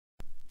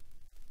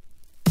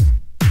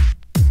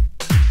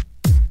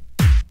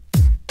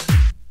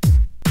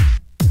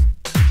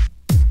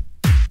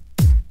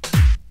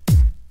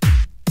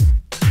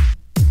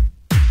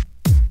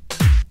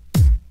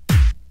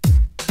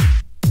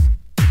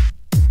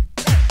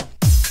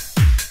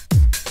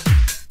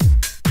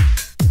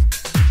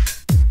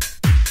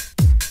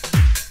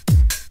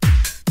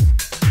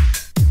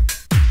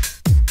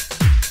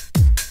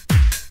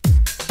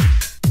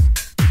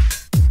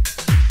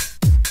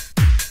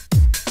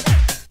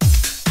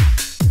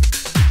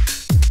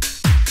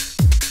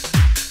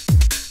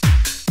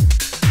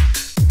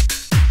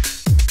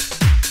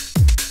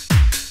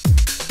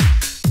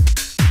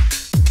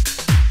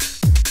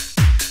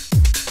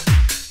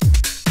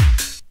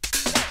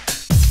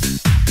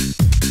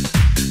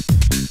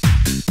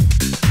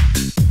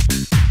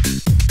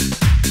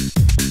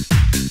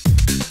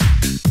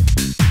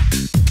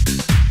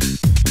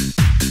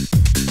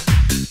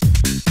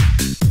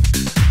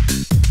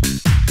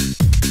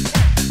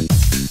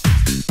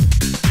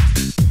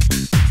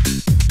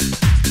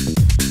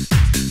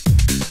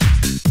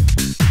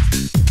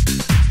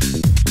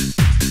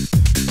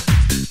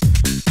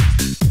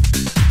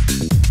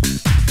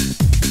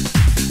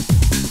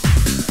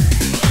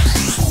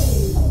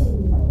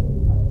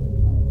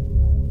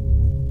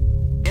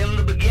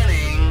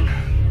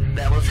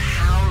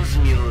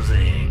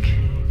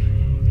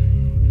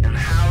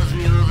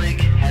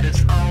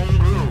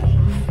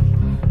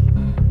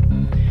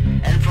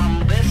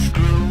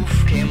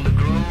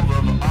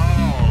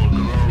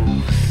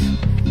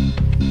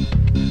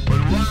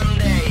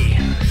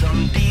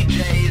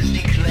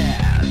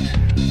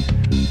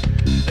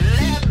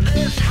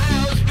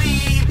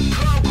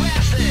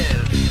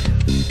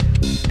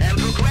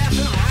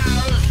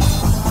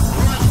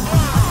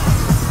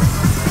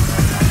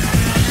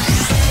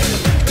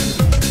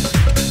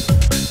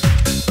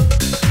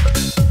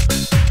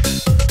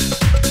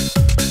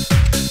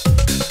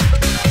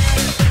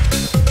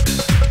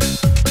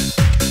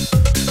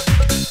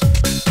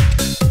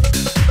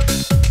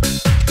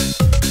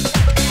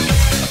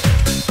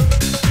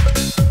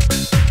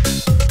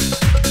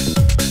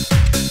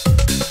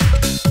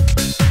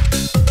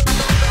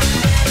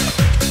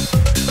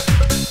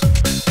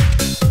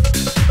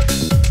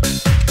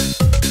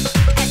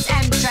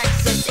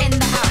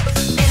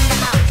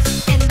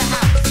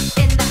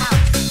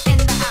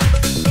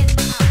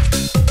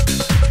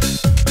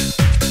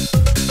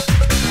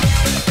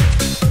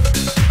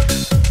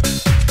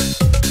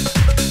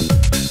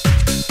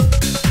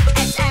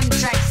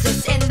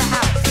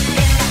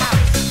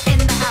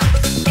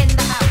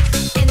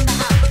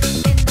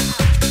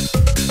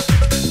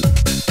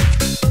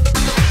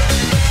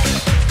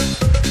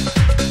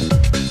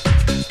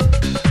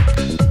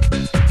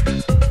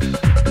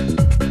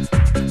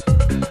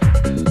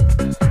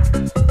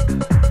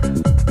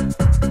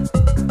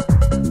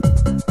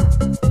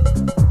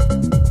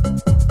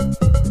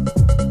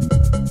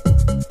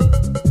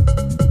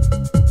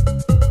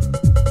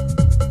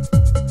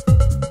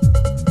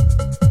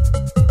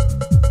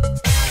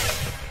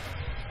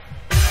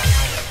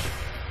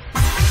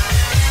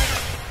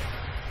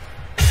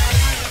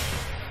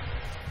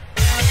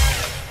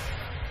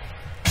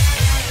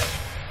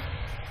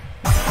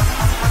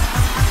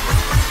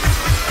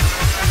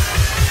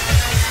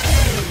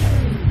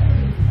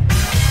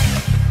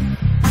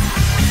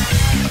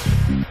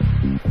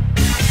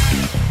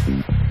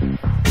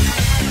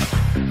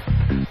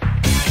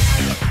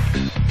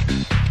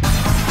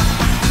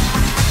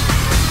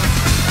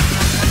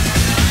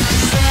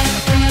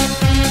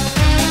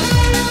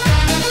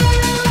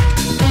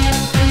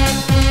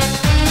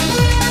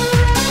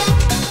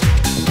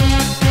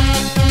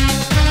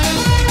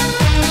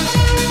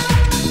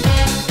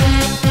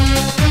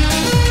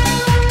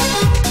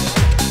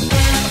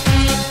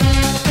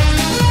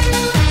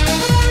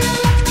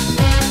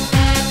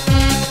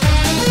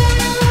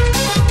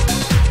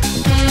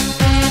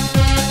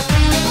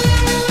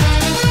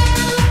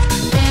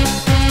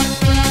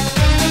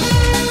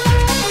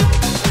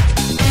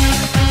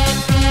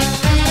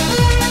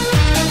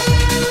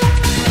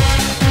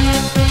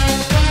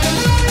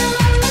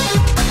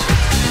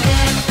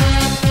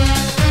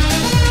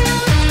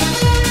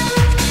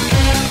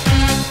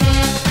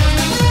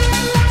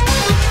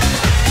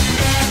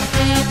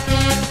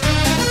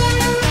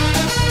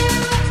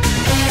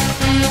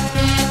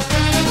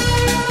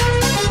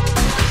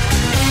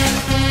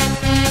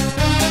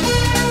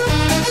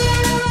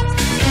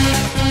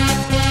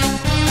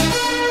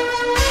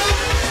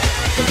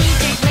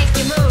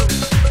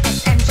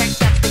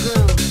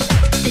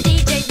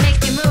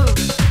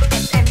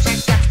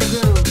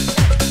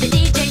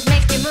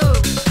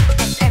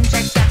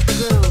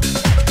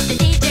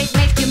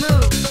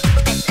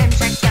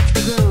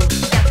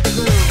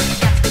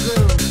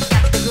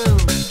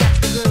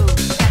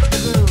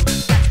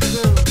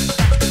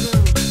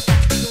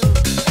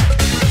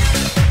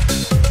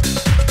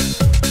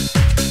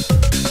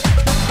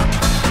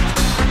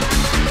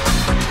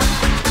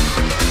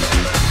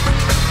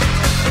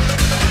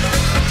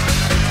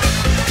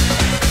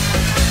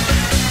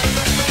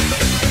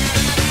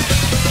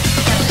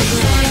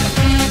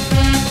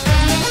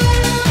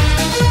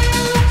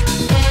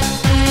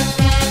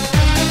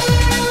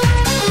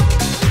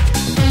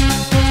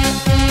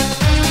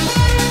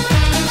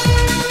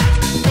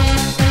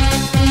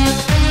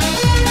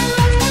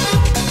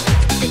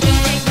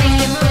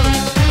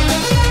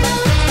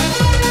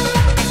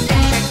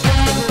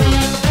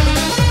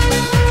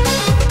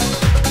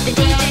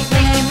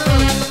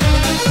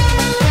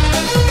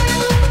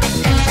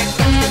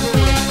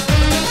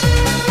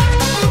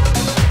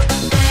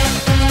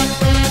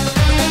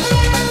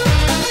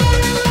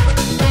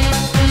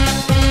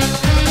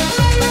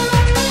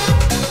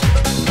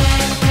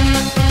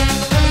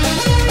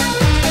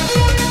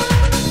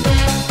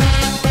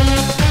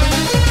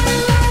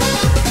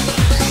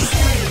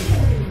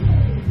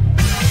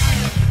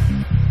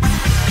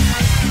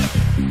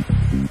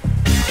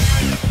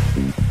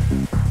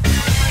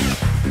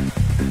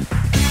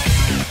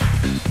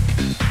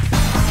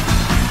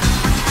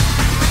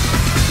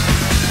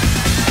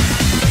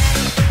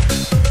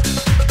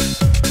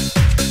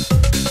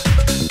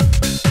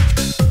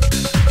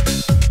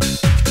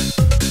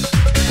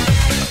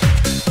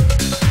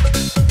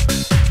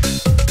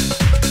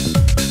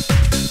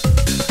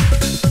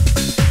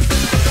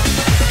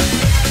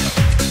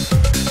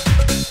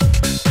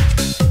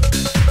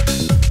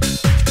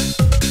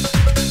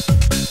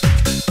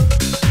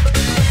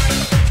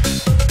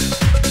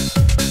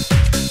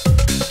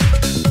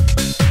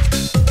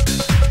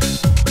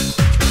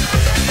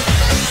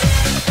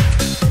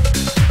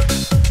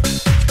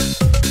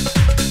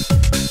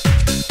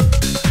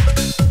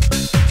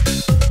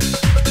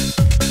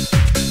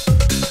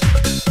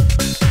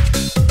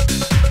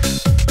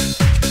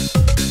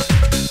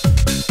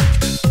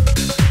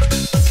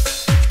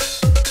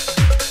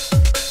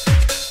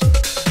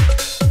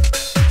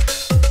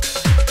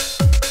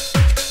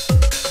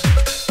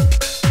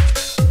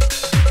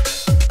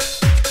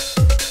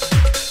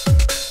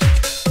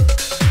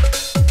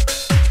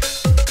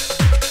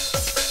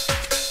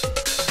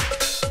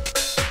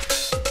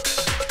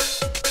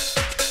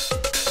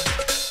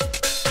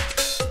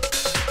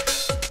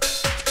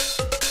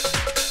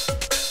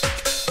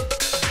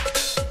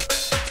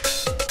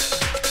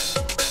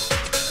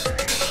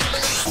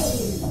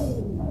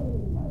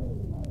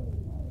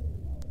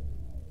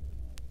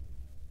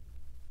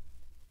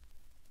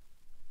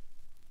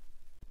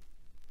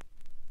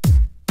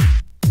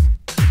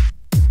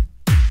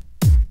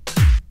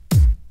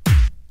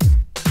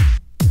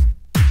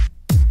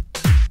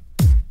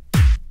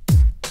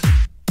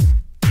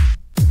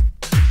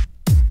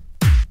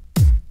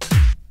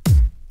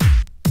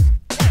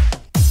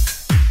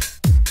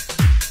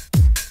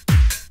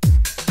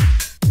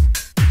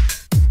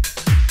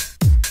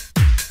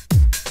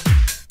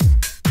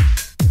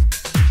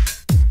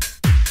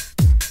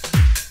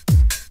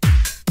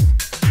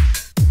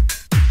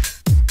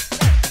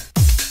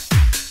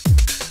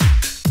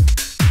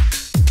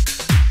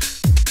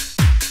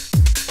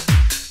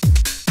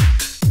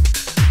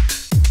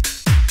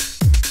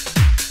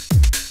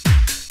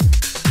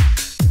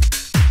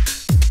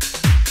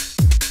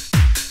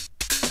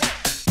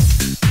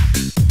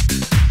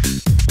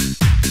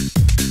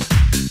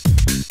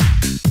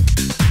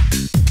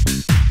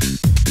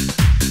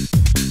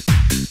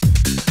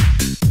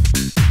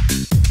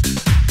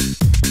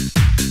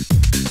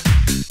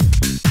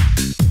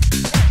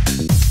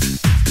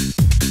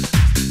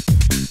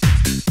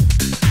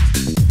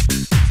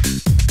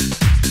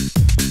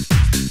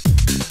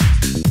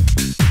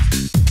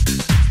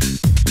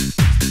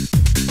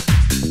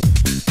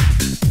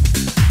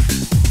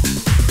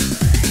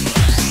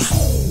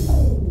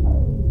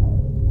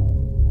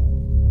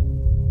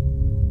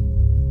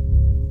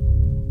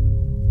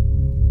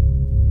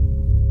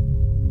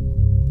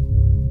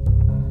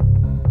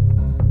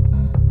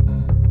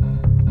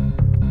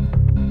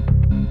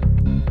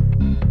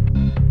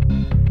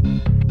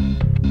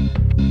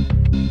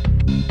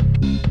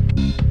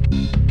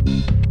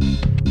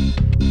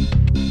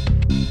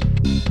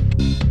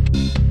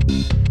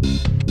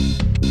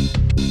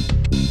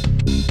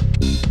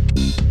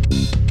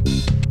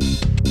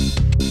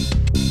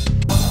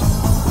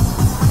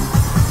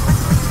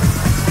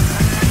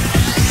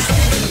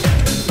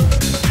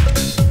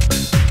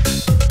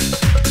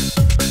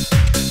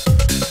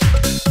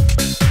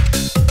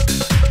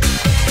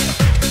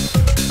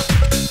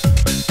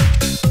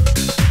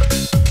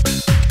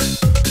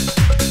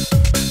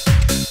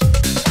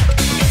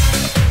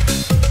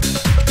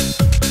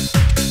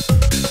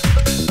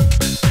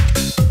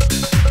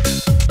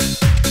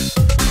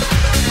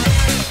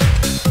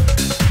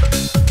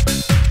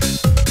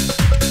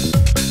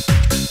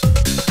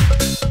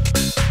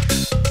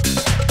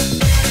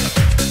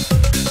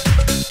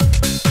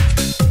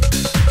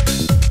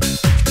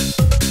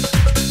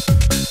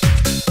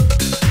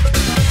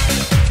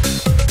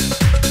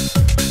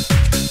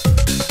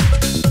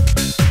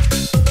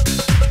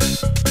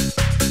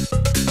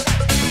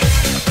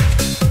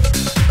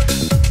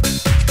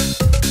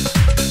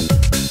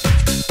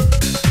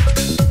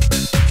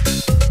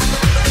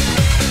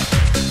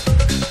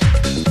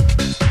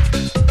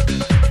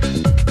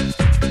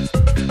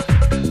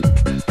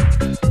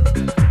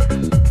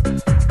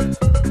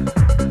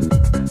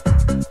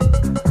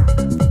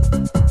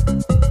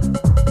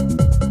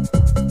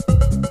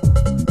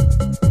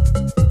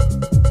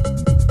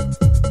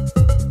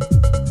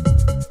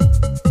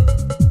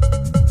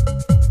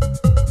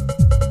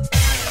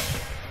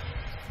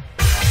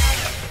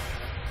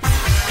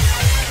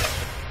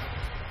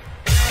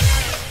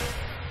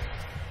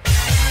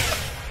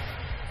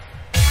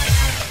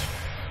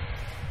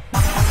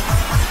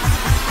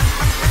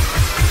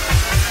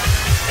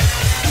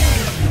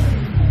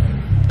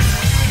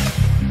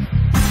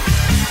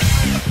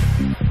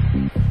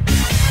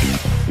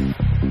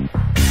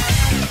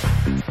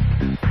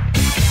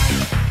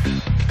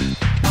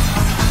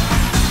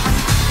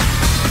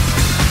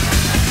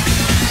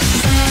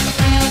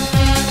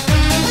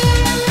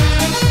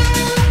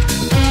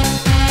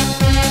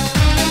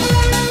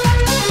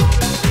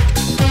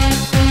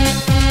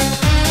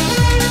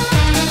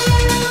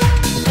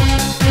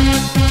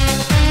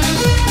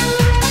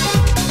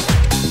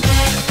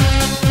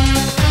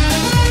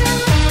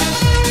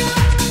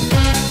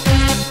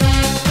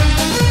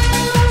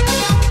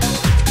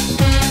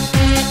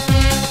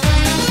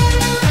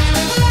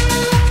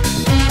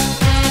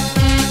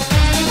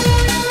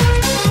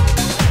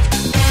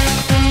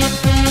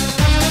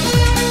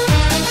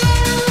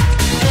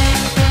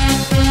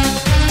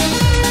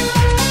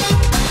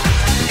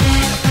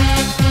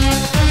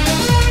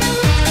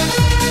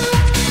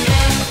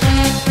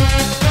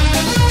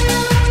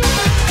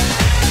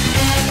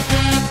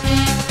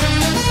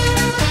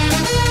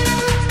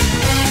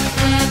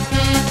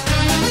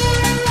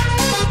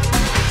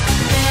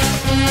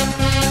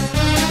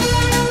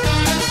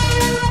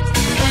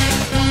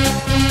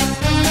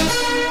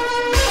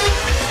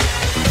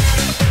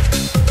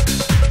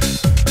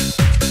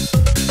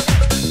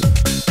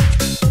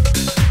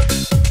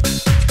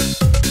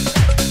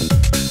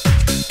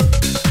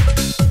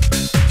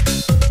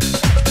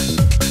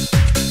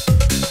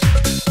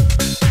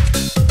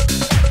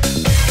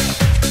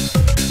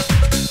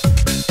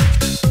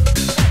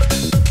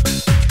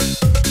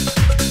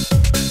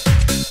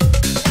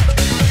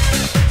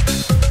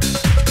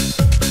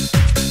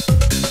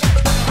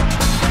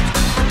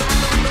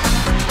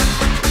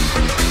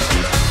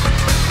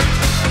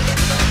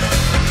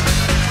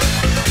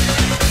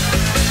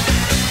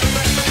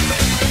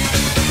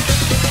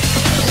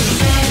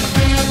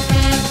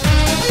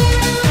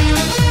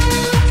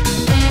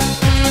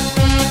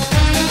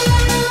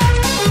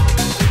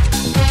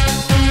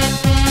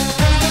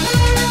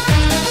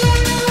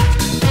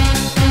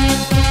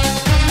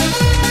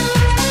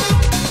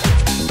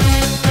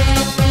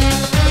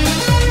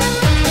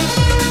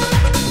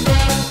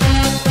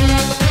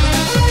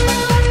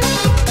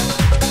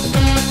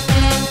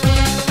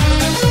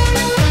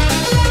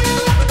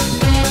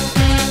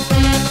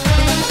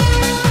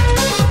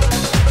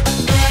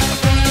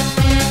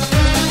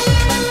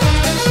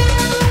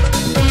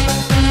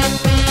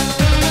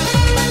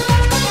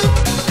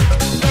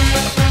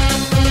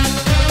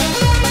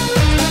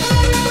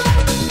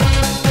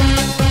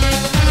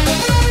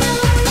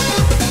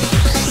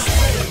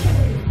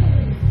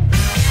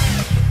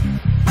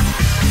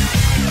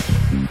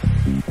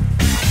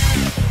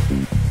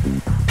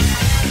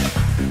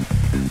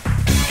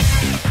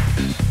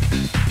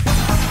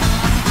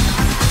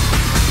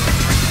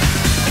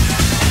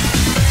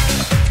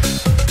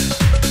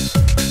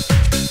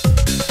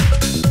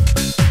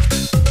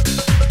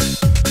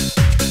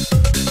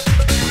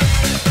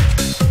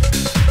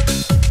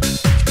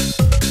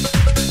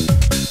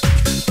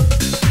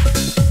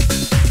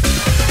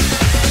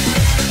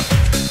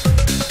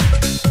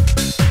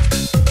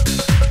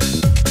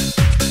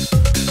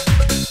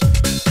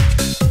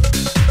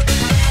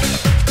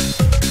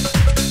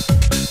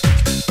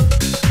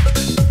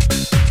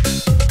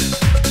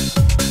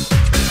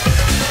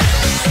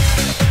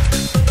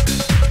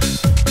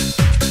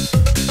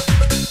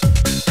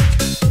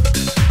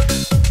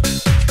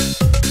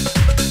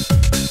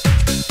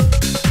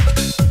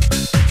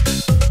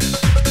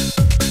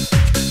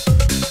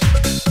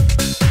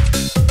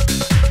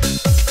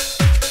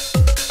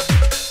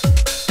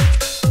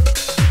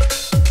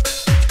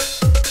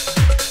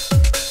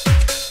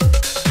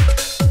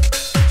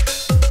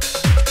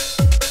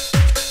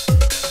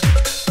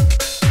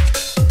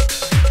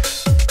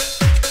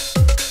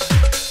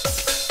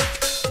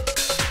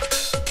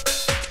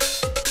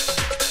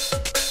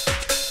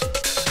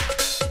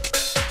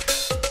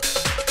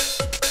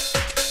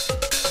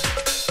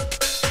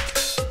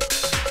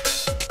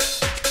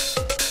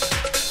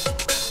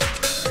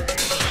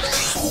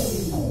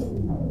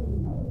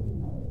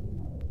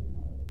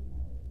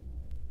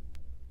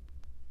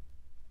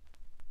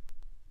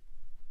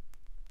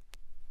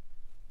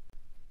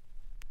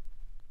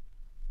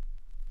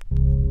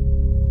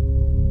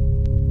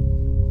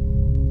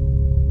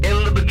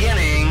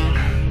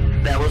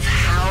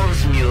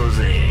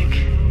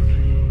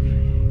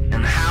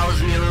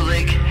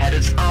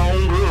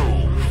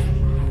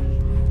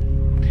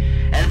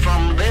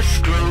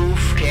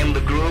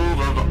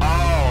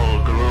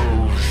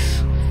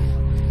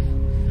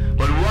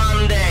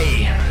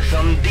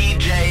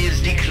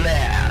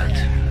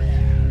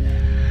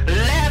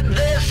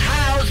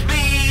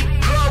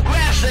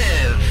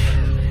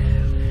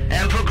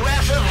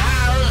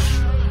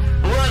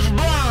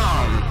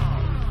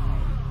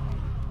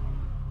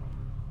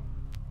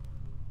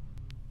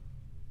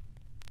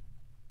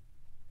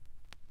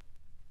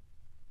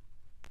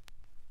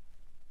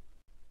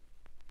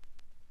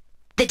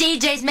The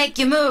DJs make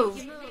you move.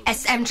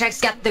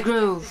 SM-Trax got the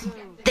groove.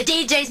 The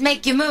DJs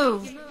make you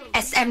move.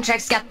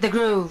 SM-Trax got the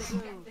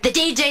groove. The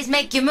DJs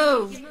make you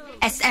move.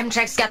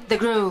 SM-Trax got the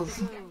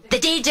groove. The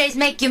DJs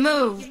make you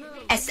move.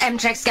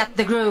 SM-Trax got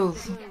the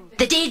groove.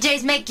 The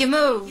DJs make you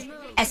move.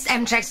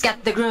 SM-Trax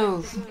got the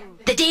groove.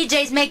 The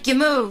DJs make you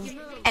move.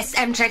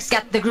 SM-Trax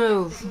got the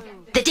groove.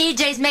 The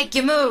DJs make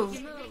you move.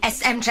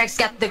 SM-Trax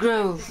got the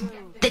groove.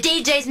 The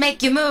DJs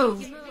make you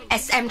move.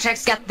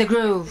 SM-Trax got the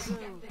groove.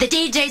 The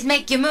DJs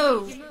make you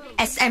move.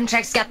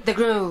 SM-Trax got the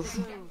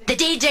groove. The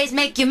DJs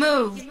make you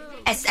move.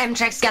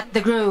 SM-Trax got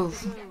the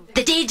groove.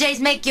 The DJs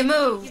make you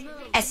move.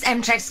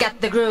 SM-Trax got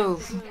the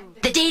groove.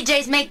 The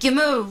DJs make you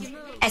move.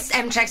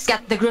 SM-Trax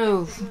got the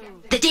groove.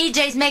 The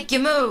DJs make you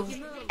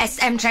move.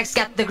 SM-Trax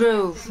got the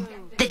groove.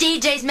 The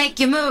DJs make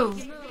you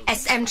move.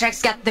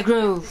 SM-Trax got the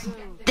groove.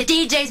 The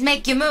DJs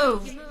make you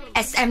move.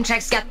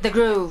 SM-Trax got the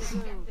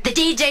groove. The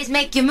DJs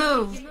make you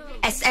move.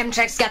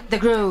 SM-Trax got the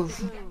groove.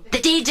 The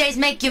DJs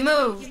make you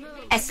move.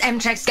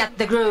 SM-Trax got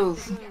the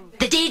groove.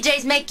 The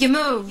DJs make you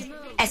move.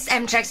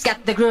 SM-Trax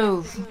got the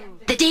groove.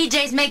 The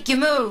DJs make you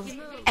move.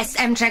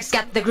 SM-Trax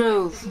got the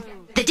groove.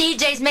 The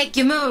DJs make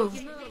you move.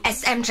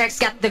 SM-Trax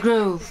got the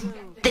groove.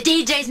 The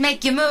DJs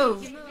make you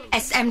move.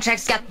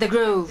 SM-Trax got the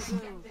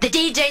groove. The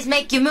DJs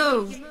make you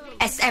move.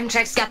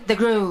 SM-Trax got the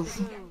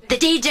groove. The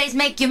DJs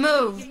make you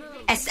move.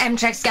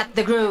 SM-Trax got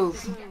the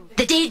groove.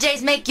 The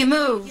DJs make you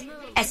move.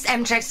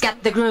 SM-Trax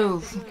got the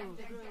groove.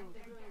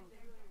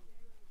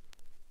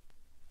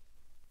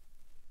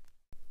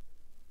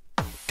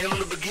 In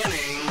the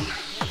beginning,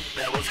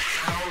 there was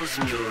house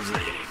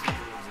music.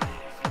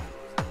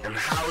 And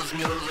house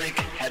music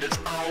had its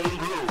own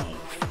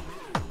groove.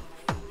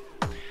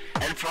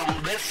 And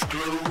from this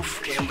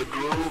groove came the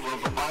groove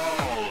of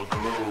all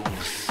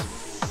grooves.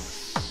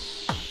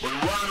 But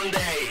one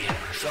day,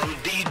 some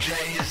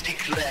DJs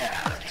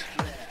declared,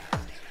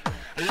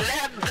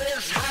 let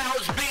this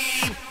house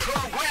be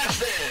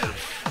progressive.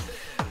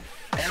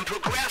 And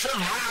progressive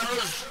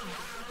house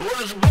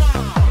was born.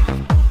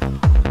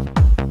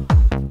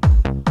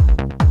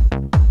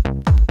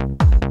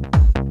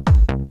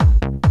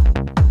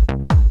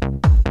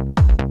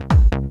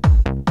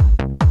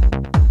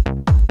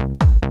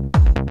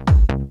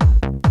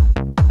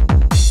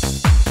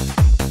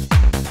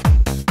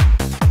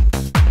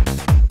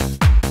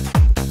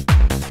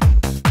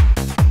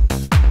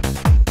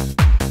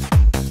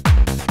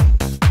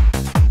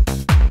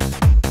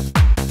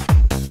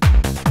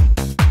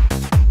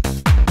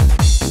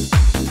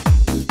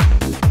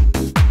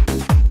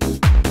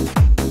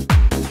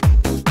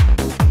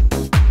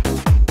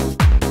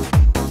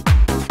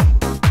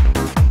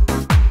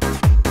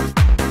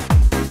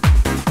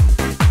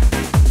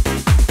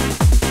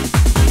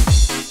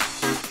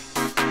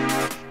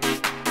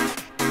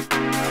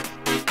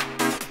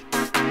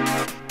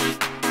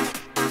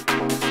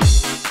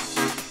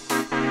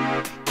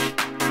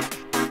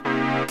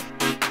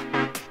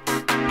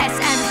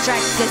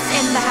 SM-Trax is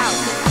in the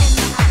house.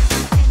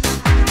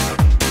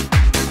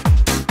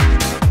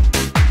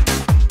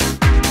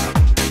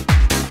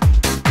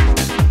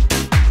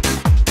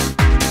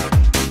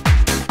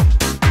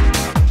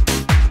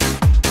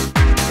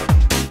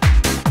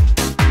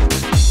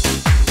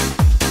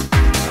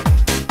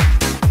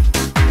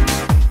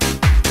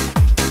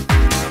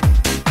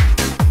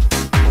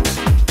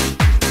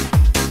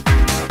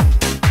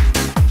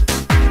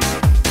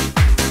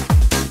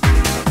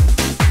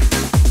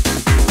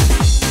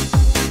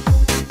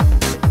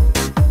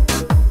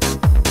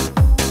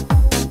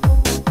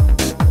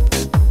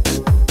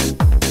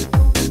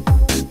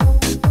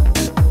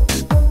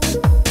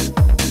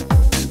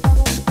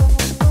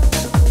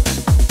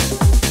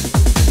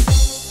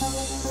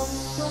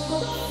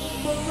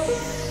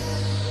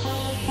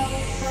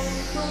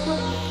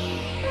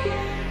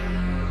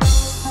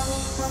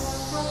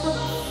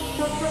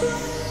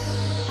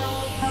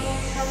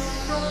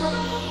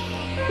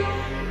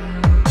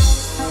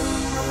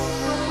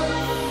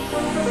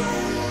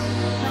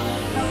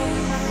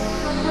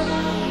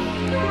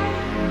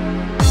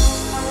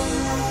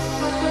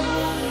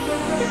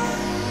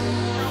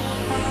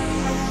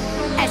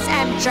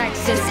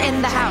 SM-Trax is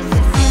in the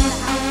house.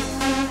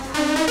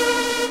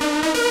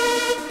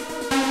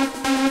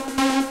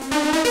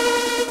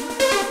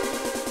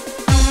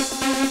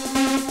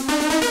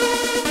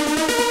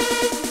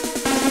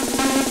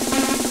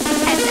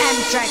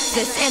 SM-Trax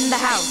is in the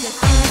house.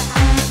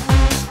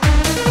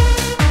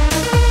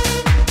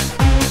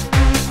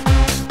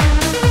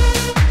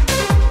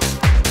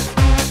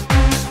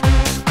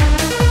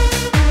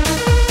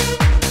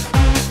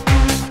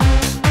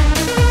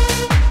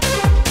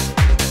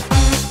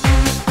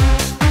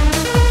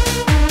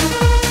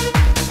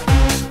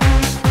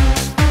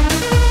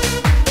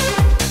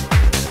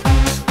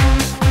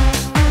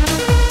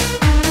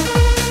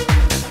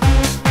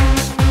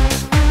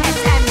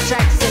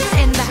 SM-Trax is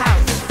in the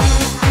house.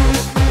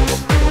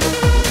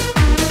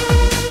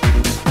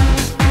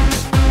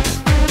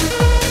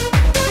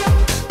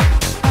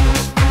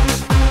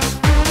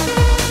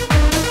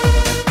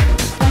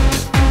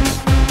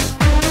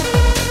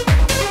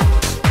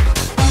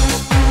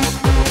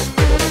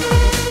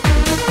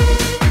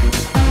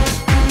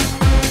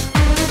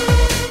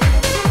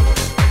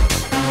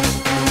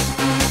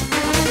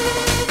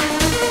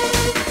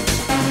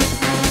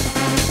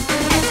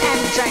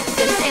 SM-Trax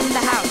is in the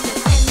house.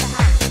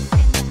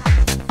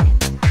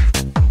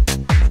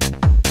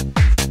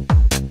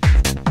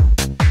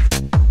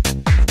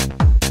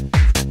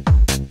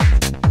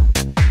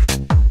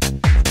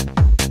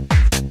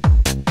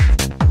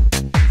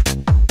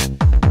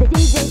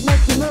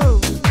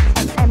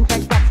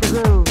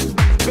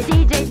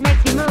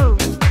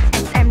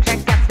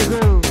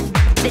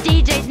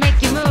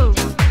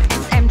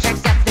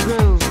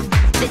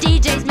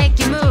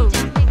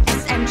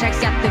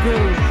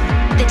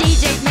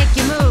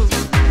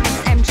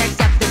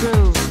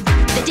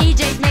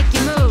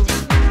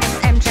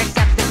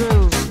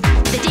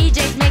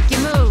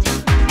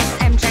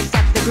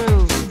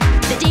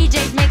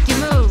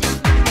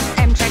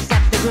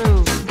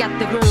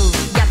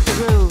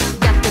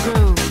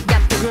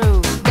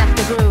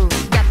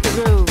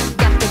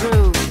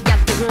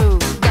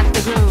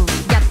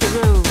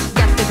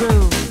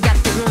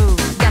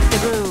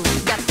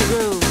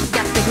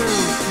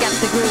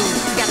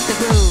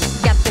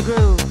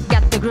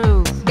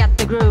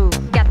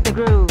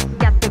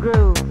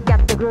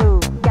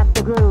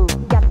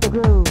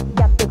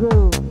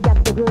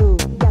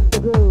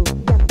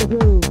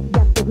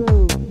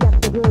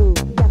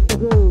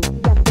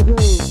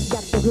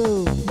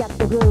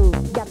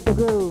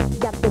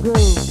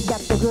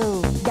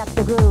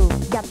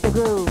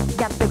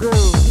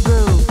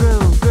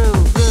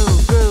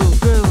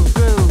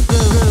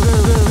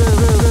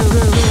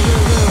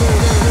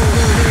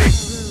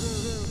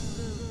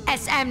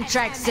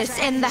 SM-Trax is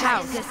in the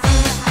house.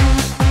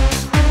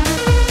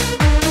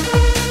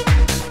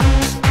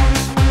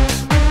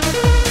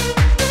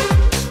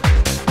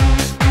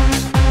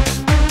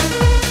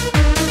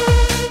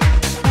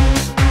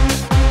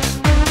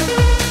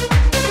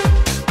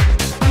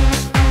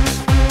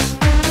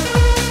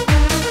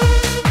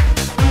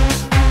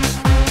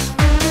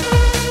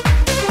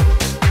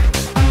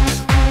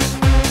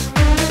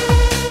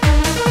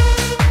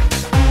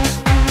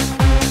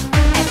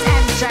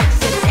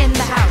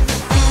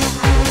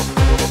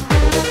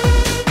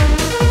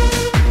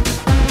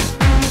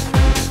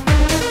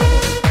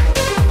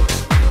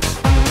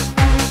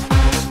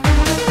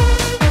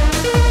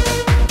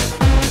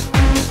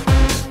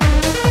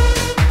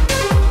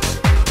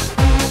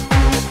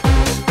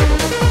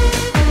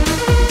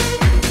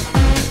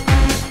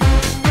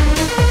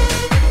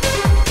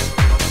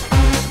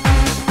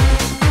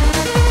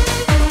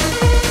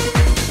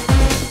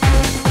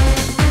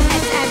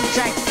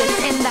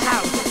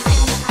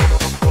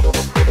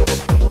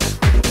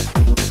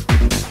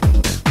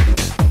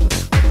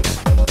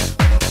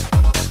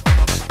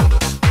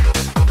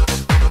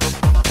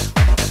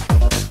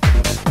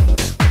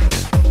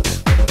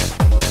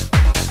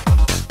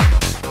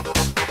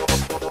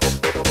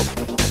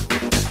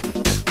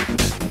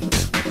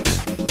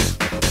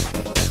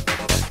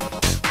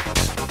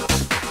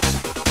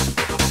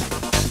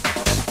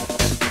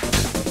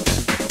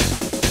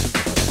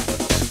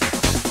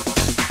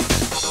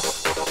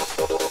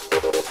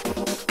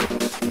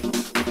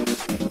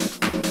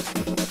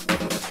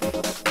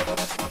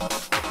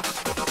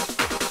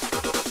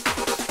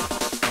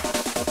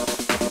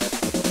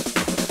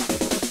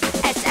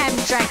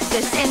 SM-Trax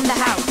is in the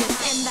house.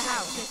 In the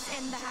house.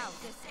 In the house.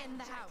 In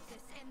the house.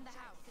 In the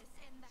house.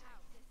 In the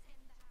house.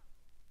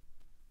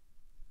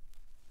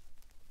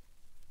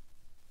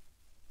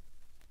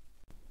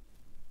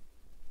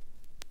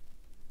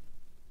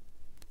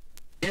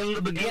 In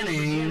the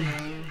beginning,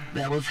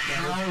 there was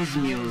house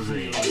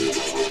music,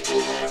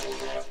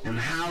 and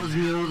house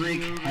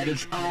music had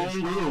its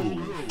own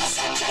groove,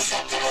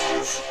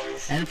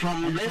 and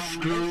from this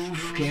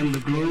groove came the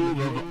groove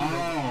of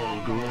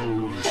all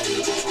grooves.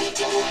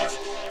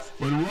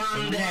 But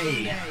one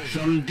day,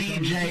 some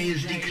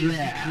DJs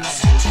declared,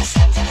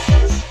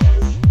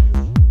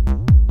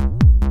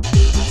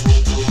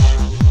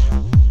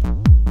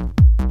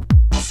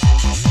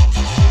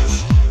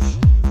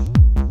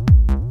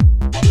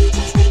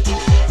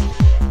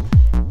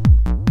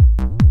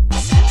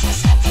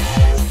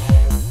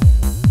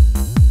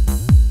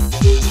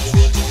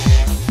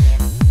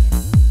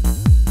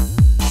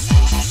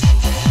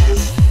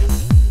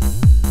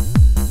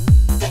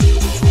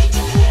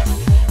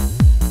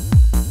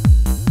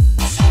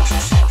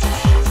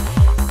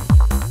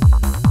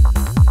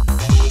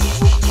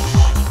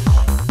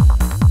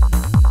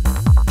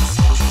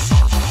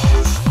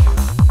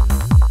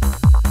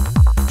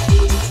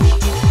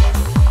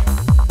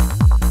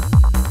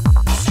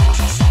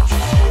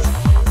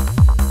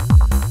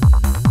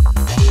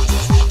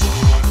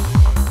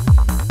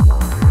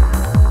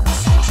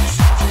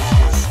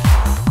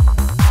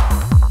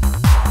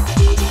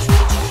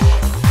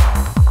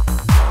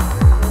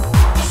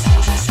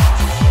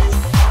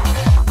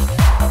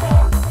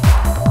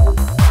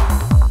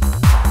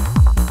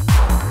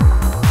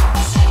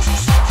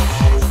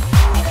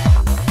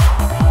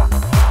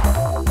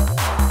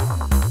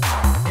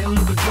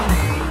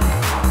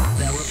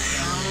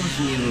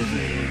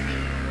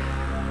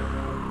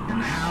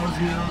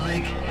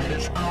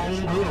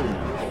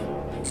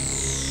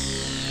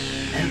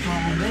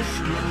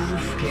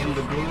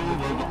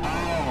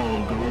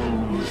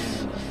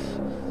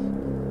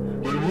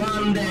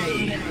 one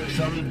day,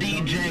 some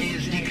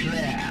DJs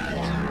declared,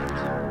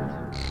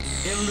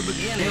 in the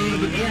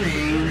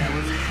beginning,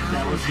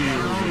 that was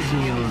house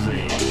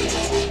music.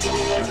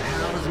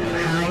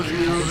 House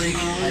music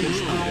had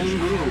its own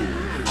groove.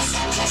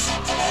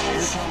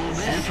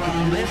 And from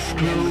this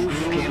groove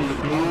came the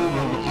groove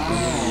of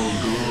all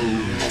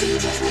grooves.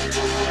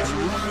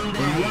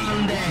 But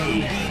one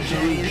day,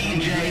 some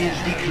DJs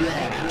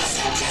declared,